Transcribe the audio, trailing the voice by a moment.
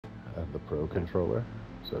the Pro controller,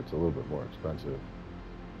 so it's a little bit more expensive,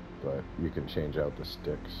 but you can change out the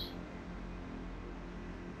sticks.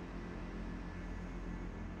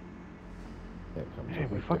 Hey,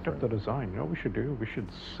 we fucked up the design. You know what we should do? We should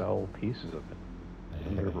sell pieces of it.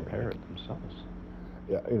 And they repair it themselves.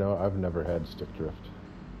 Yeah, you know, I've never had stick drift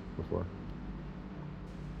before.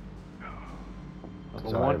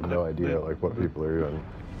 So I have no idea like what people are doing.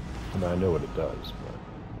 I mean, I know what it does, but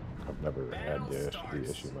I've never had the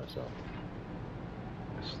issue myself.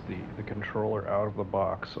 It's the controller out of the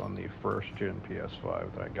box on the first gen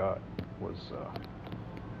PS5 that I got was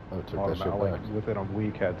automatic. Like within a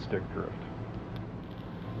week had stick drift.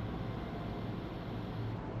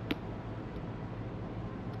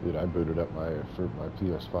 Dude, I booted up my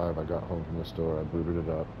PS5. I got home from the store. I booted it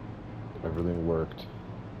up. Everything worked.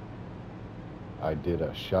 I did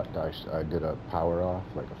a power off,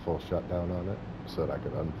 like a full shutdown on it, so that I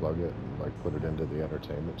could unplug it and like put it into the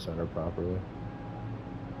entertainment center properly,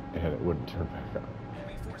 and it wouldn't turn back on.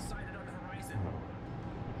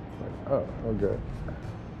 Like, oh, okay.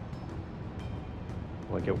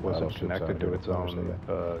 Like it wasn't connected to its own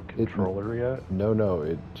controller yet? No,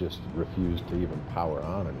 it just refused to even power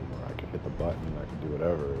on anymore. I could hit the button, I could do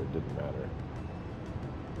whatever, it didn't matter.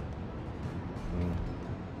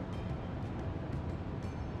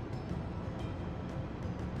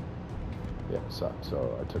 Yeah, it sucked.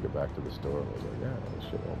 So I took it back to the store and was like, yeah, this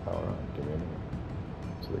shit won't power on. Give me a new one.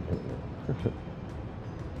 So they gave me a new one.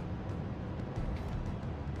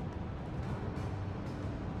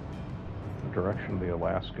 Direction of the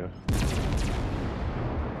Alaska.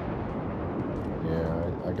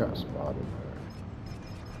 Yeah, I got spotted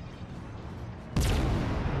there.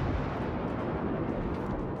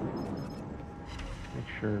 Make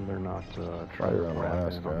sure they're not trying to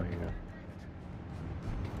wrap in on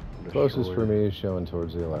the closest for me is showing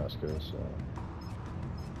towards the Alaska, so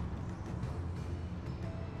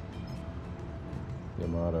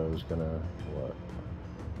Yamato's gonna what?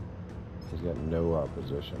 He's got no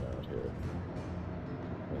opposition out here.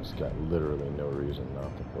 He's got literally no reason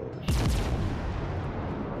not to push.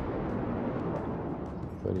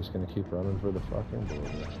 But he's gonna keep running for the fucking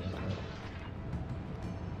border.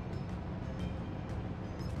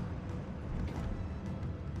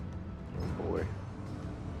 Oh boy.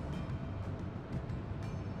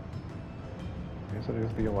 I guess it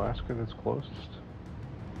is the Alaska that's closest.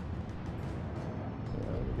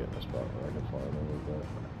 Yeah, let me get in a spot where I can fly him a little bit.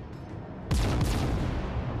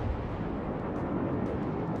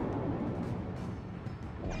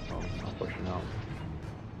 I'm pushing out.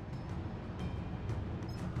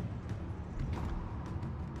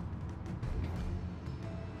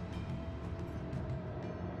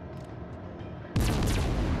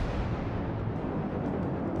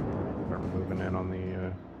 Start moving in on the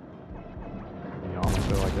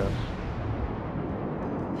Yamato, I guess.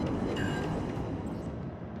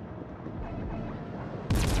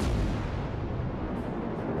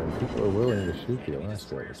 People are willing to shoot the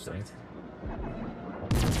Alaska, I would say.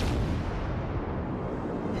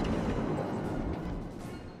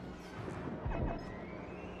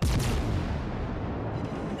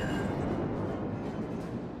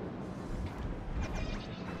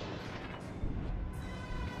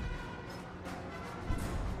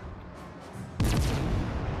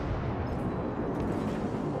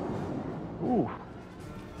 Ooh.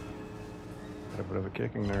 Got a bit of a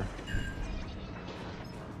kicking there.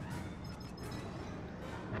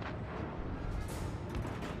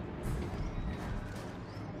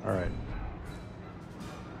 All right,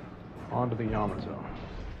 on to the Yamato.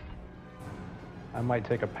 I might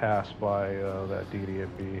take a pass by that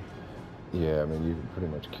DD&B. Yeah, I mean, you can pretty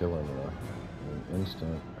much kill him in an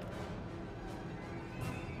instant.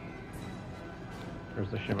 There's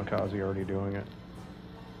the Shimakaze already doing it.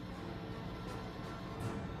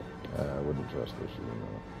 I wouldn't trust this shit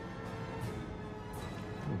anymore.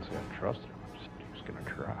 I wouldn't say I trust him. I'm just gonna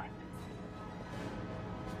try.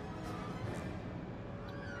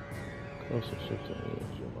 Closest ship to me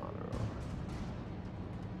is Yamato. I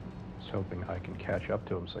was hoping I can catch up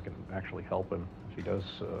to him so I can actually help him if he does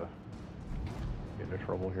get into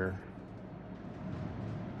trouble here.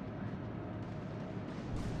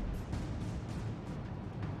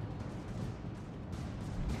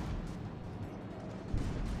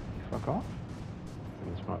 Fuck off.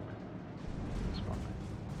 In the smoke. In the smoke.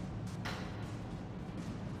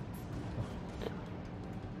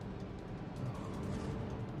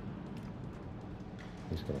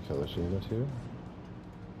 He's gonna kill the Shima too?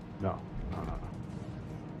 No. I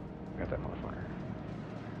got that motherfucker.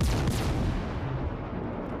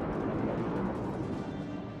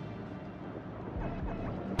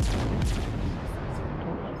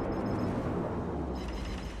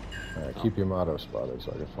 Alright, keep your motto spotted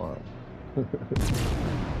so I can farm.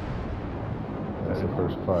 That's the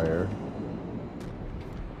first fire.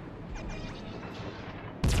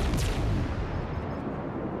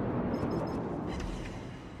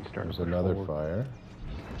 There's another fire.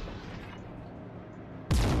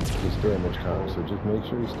 He's damage con, so just make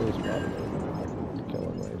sure he stays spotted. I can kill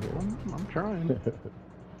him right here. I'm trying.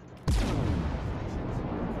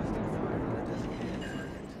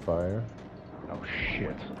 Fire. Oh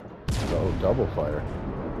shit. Oh, double fire.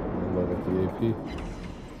 Load at the AP.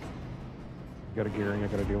 Got a gearing I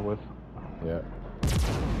gotta deal with. Yeah.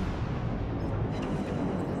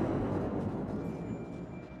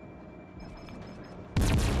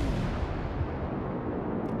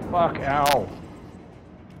 Fuck, ow.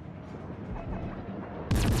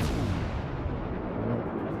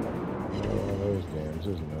 Another one of those games,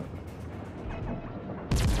 isn't it?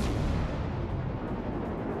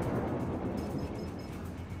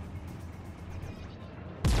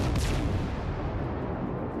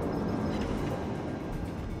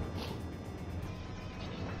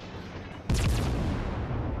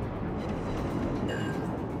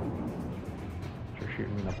 You're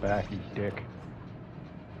shooting me in the back, you dick.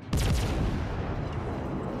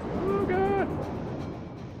 Oh god!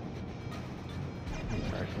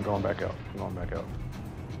 Alright, I'm going back out. I'm going back out.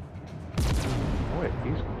 Oh wait,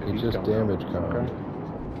 he's just damage con. Okay.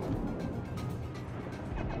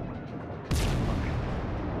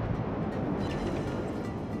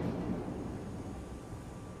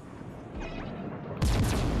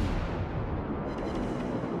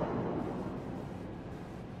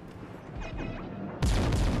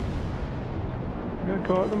 Got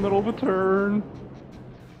caught in the middle of a turn.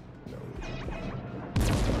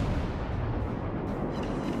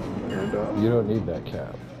 You don't need that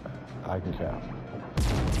cap. I can cap.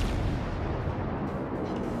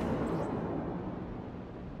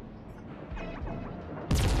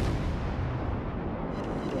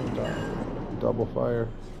 Double fire.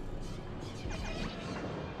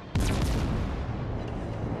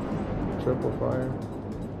 Triple fire.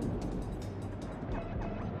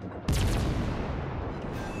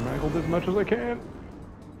 Mangled as much as I can.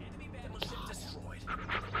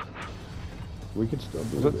 We could still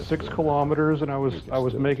do Was it this. 6 kilometers, and I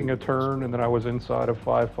was making a turn, and then I was inside of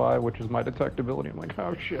 5.5, which is my detectability. I'm like,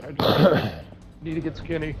 oh shit, I just need to get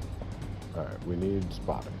skinny. All right, we need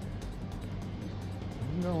spotting.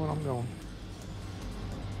 I'm going.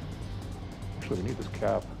 Actually, we need this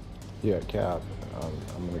cap. Yeah, cap.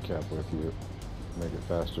 I'm gonna cap with you. Make it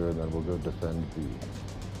faster, and then we'll go defend B.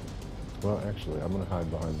 Well, actually, I'm gonna hide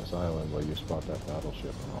behind this island while you spot that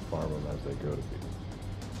battleship, and I'll farm them as they go to B.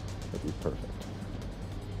 That'd be perfect.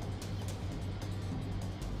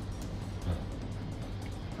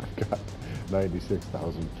 I've got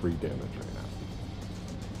 96,000 free damage right now.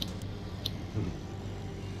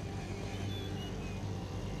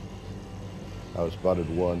 I was spotted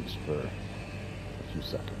once for a few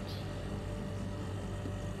seconds.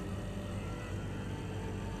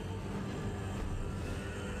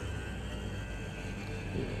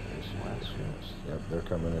 Yep, they're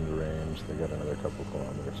coming into range. They got another couple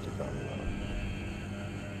kilometers to come now.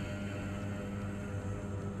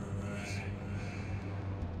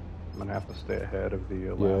 I'm gonna have to stay ahead of the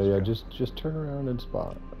Alaska. Yeah, just turn around and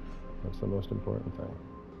spot. That's the most important thing.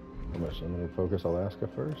 I'm gonna focus Alaska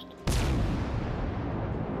first.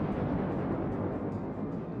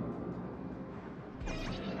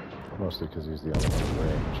 Mostly because he's the only one in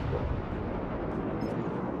range, but...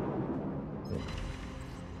 Yeah.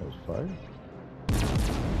 There's fire.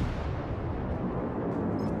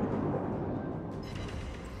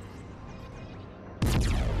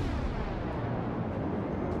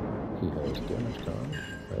 He has damage con.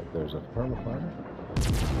 There's a permafire.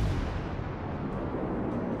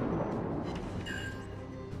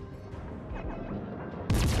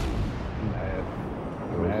 Mad.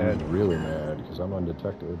 He's really mad because I'm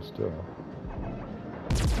undetected still.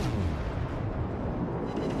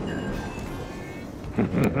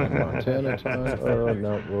 Montana time. Oh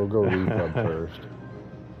no, we'll go repub first.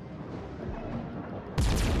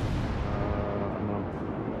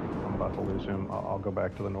 I'm about to lose him. I'll go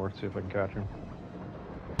back to the north, see if I can catch him.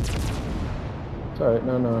 It's alright,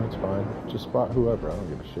 no, it's fine. Just spot whoever, I don't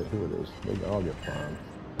give a shit who it is. Maybe I'll get farmed.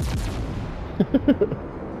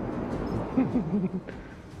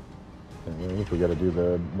 And if we gotta do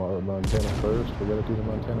the Montana first, we gotta do the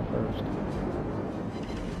Montana first.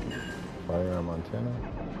 Fire on Montana.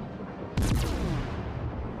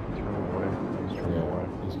 Yeah,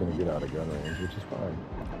 he's gonna get out of gun range, which is fine.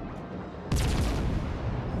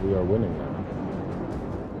 We are winning now.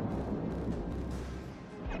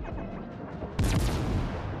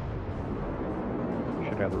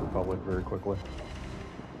 the Republic very quickly.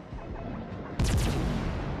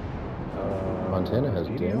 Montana has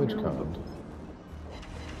damage count.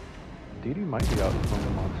 DD might be out from the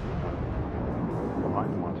Montana.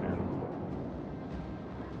 Behind the Montana.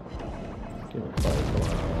 Give me fire, come on.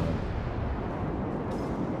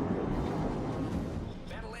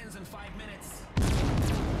 Battle ends in 5 minutes.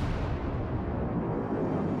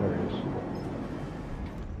 There he is.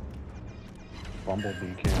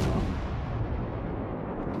 Bumblebee camo.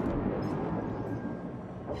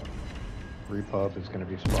 Repub is going to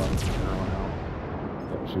be spotted from here on out.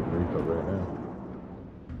 Yeah, I'm shooting Repub right now.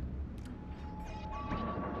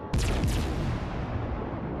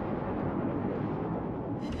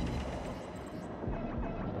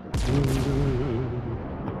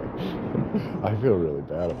 I feel really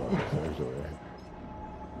bad about this, actually.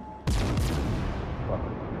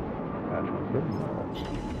 Pretty much.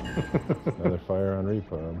 Another fire on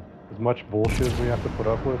Repub. As much bullshit as we have to put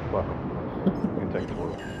up with, fuck 'em. We can take it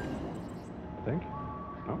forward. I think?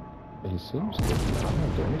 No? He seems to not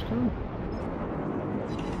have damage count.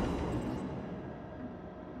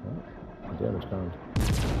 Oh, damage count.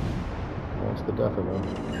 That's the death of him.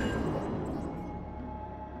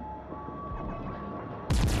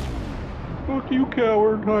 Fuck you,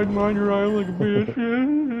 coward, hiding behind your eye like a bitch.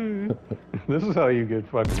 This is how you get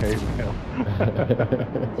fucking hate mail.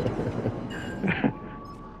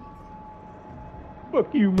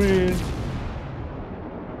 Fuck you, man.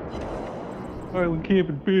 Island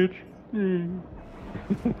camping, bitch.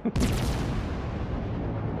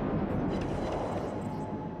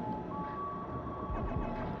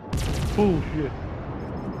 Bullshit.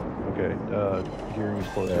 Okay, Gearing is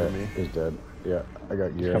closer to me. He's dead. Yeah, I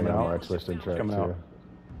got Gearing on my twisted track too. Out.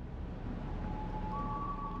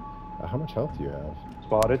 How much health do you have?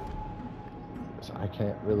 Spotted. So I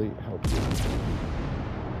can't really help you.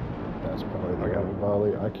 That's probably the only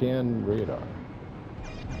volley. I can radar.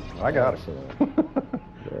 I got it.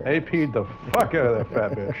 AP'd the fuck out of that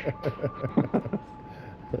fat bitch.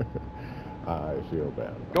 I feel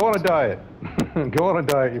bad. Go on a diet. Go on a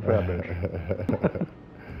diet, you fat bitch.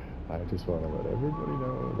 I just want to let everybody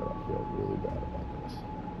know that I feel really bad about this.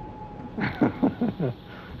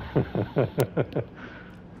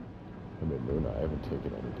 I mean, Luna, I haven't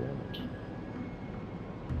taken any damage.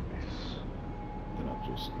 And I'm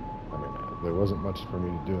just, I mean, there wasn't much for me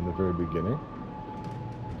to do in the very beginning,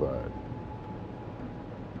 but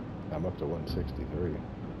I'm up to 163.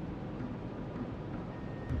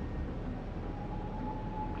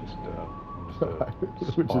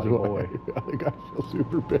 Just which is why boy. I think I feel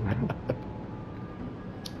super bad.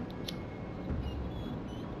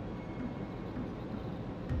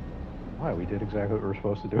 Why? We did exactly what we were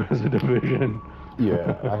supposed to do as a division.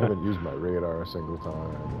 Yeah, I haven't used my radar a single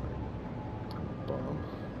time. Like, bum.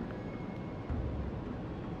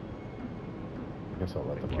 I guess I'll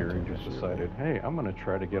let the Gearing just decided, hey, I'm going to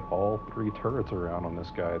try to get all 3 turrets around on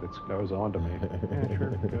this guy that goes on to me. Yeah,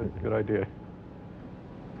 sure, good idea.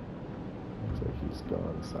 Looks like he's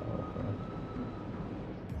gone south, huh?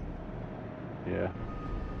 Yeah.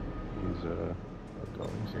 He's,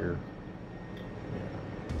 going here. Yeah.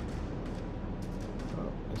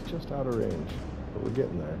 Oh, it's just out of range, but we're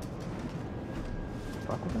getting there.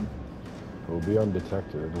 Fuck with him? We'll be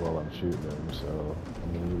undetected while I'm shooting him, so I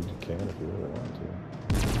mean, you can if you really want to.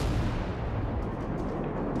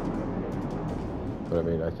 But I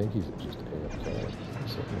mean, I think he's just AFK,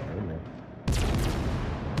 sitting there, isn't he?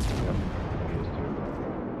 Yep, he is too.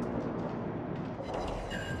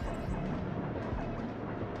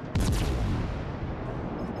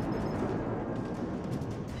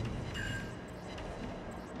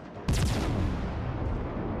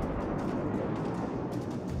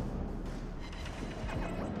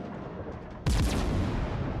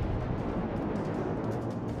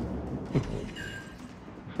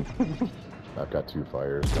 I've got 2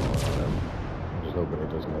 fires going on him. I'm just hoping he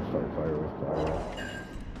doesn't have fire with fire.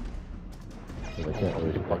 Because I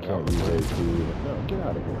can't use AP. No, get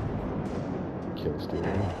out of here. Kill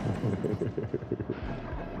stealing.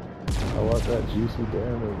 I want that juicy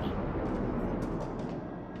damage.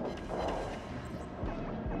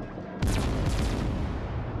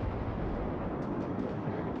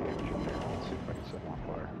 Let's see if I can set him on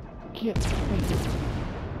fire. Get out of here.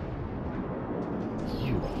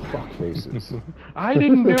 You fuck faces. I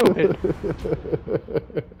didn't do it.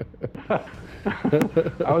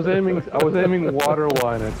 I was aiming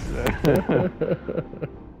waterline at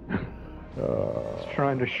just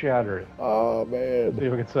trying to shatter it. Oh man. See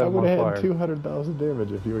if I can set I him on would have fire. had 200,000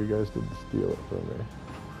 damage if you guys didn't steal it from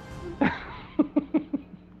me.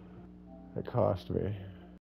 It cost me.